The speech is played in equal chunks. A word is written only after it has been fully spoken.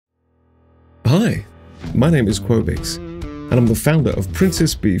Hi, my name is Quobix, and I'm the founder of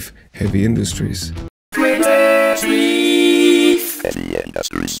Princess Beef Heavy Industries.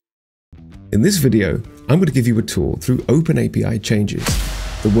 In this video, I'm going to give you a tour through openapi-changes,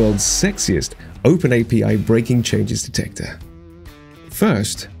 the world's sexiest openapi breaking changes detector.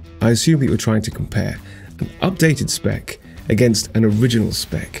 First, I assume that you're trying to compare an updated spec against an original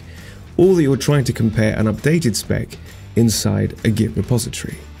spec, or that you're trying to compare an updated spec inside a Git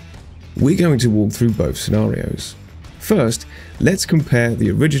repository. We're going to walk through both scenarios. First, let's compare the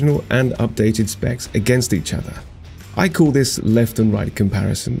original and updated specs against each other. I call this left and right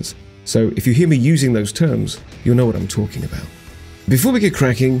comparisons, so if you hear me using those terms, you'll know what I'm talking about. Before we get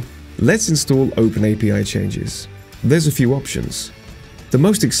cracking, let's install openapi-changes. There's a few options. The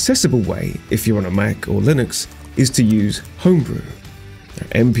most accessible way, if you're on a Mac or Linux, is to use Homebrew.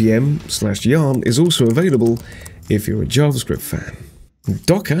 npm/yarn is also available if you're a JavaScript fan.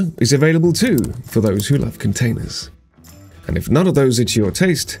 Docker is available too for those who love containers. And if none of those are to your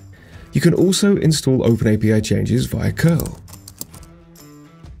taste, you can also install openapi-changes via curl.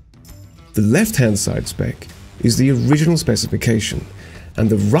 The left-hand side spec is the original specification, and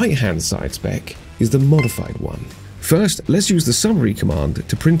the right-hand side spec is the modified one. First, let's use the summary command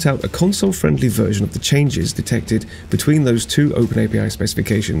to print out a console-friendly version of the changes detected between those two openapi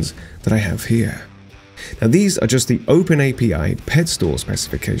specifications that I have here. Now these are just the openapi pet store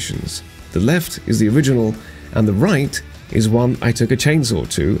specifications. The left is the original, and the right is one I took a chainsaw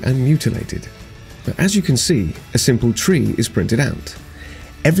to and mutilated. But as you can see, a simple tree is printed out.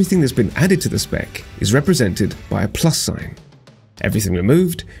 Everything that's been added to the spec is represented by a plus sign. Everything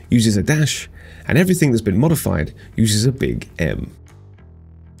removed uses a dash, and everything that's been modified uses a big M.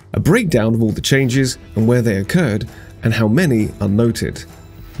 A breakdown of all the changes and where they occurred and how many are noted.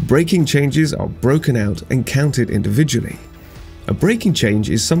 Breaking changes are broken out and counted individually. A breaking change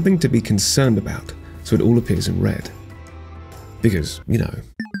is something to be concerned about, so it all appears in red. Because, you know,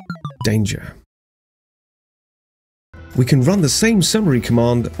 danger. We can run the same summary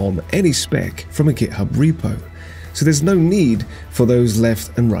command on any spec from a GitHub repo, so there's no need for those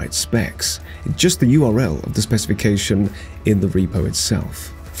left and right specs. It's just the URL of the specification in the repo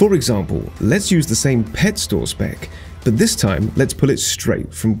itself. For example, let's use the same pet store spec, but this time let's pull it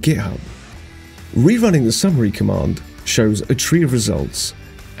straight from GitHub. Rerunning the summary command shows a tree of results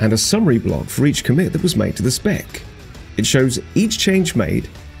and a summary block for each commit that was made to the spec. It shows each change made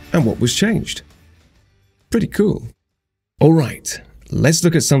and what was changed. Pretty cool. Alright, let's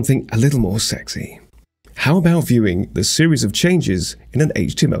look at something a little more sexy. How about viewing the series of changes in an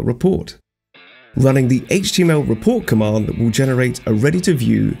HTML report? Running the HTML report command will generate a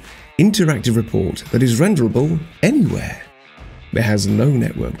ready-to-view interactive report that is renderable anywhere. It has no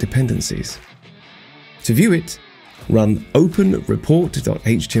network dependencies. To view it, run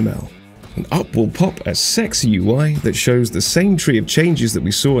open-report.html, and up will pop a sexy UI that shows the same tree of changes that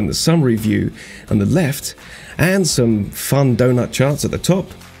we saw in the summary view on the left, and some fun donut charts at the top,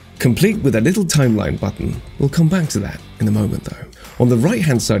 complete with a little timeline button. We'll come back to that in a moment though. On the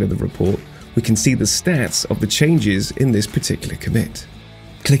right-hand side of the report, we can see the stats of the changes in this particular commit.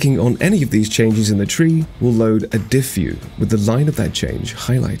 Clicking on any of these changes in the tree will load a diff view with the line of that change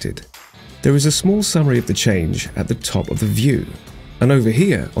highlighted. There is a small summary of the change at the top of the view, and over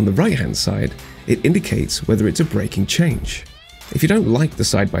here on the right-hand side, it indicates whether it's a breaking change. If you don't like the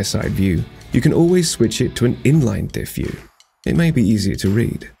side-by-side view, you can always switch it to an inline diff view. It may be easier to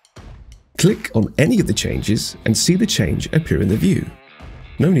read. Click on any of the changes and see the change appear in the view.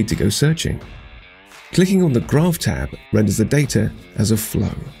 No need to go searching. Clicking on the Graph tab renders the data as a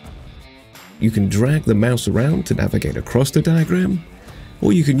flow. You can drag the mouse around to navigate across the diagram,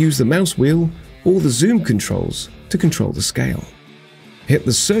 or you can use the mouse wheel or the zoom controls to control the scale. Hit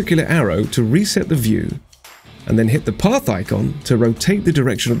the circular arrow to reset the view, and then hit the path icon to rotate the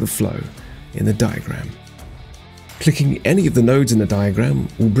direction of the flow in the diagram. Clicking any of the nodes in the diagram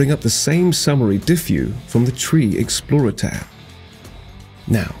will bring up the same summary diff view from the Tree Explorer tab.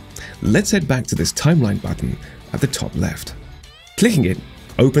 Now, let's head back to this timeline button at the top left. Clicking it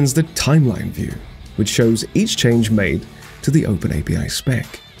opens the timeline view, which shows each change made to the openapi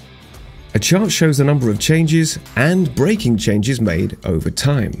spec. A chart shows the number of changes and breaking changes made over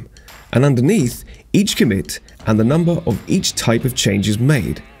time, and underneath each commit and the number of each type of changes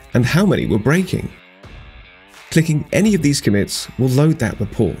made and how many were breaking. Clicking any of these commits will load that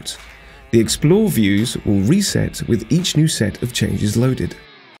report. The Explore views will reset with each new set of changes loaded.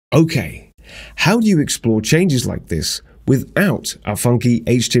 Okay, how do you explore changes like this without a funky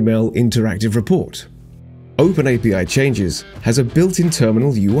HTML interactive report? openapi-changes has a built-in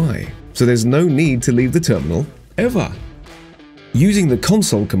terminal UI, so there's no need to leave the terminal ever. Using the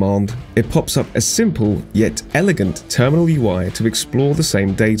console command, it pops up a simple yet elegant terminal UI to explore the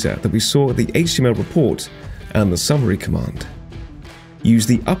same data that we saw at the HTML report and the summary command. Use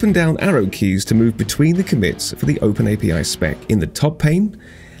the up and down arrow keys to move between the commits for the openapi spec in the top pane,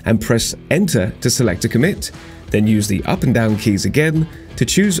 and press Enter to select a commit, then use the up and down keys again to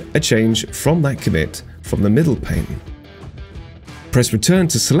choose a change from that commit from the middle pane. Press Return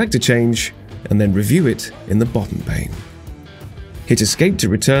to select a change, and then review it in the bottom pane. Hit Escape to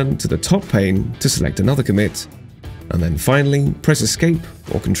return to the top pane to select another commit, and then finally press Escape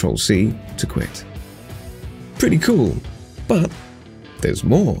or Ctrl+C to quit. Pretty cool, but there's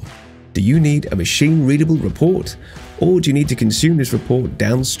more. Do you need a machine-readable report, or do you need to consume this report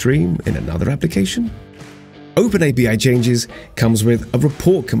downstream in another application? openapi-changes comes with a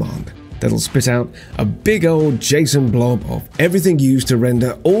report command that'll spit out a big old JSON blob of everything used to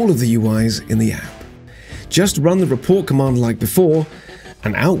render all of the UIs in the app. Just run the report command like before,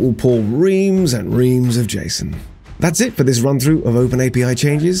 and out will pour reams and reams of JSON. That's it for this run-through of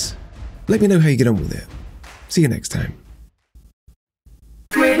openapi-changes. Let me know how you get on with it. See you next time.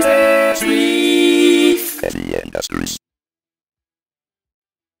 Heavy industries.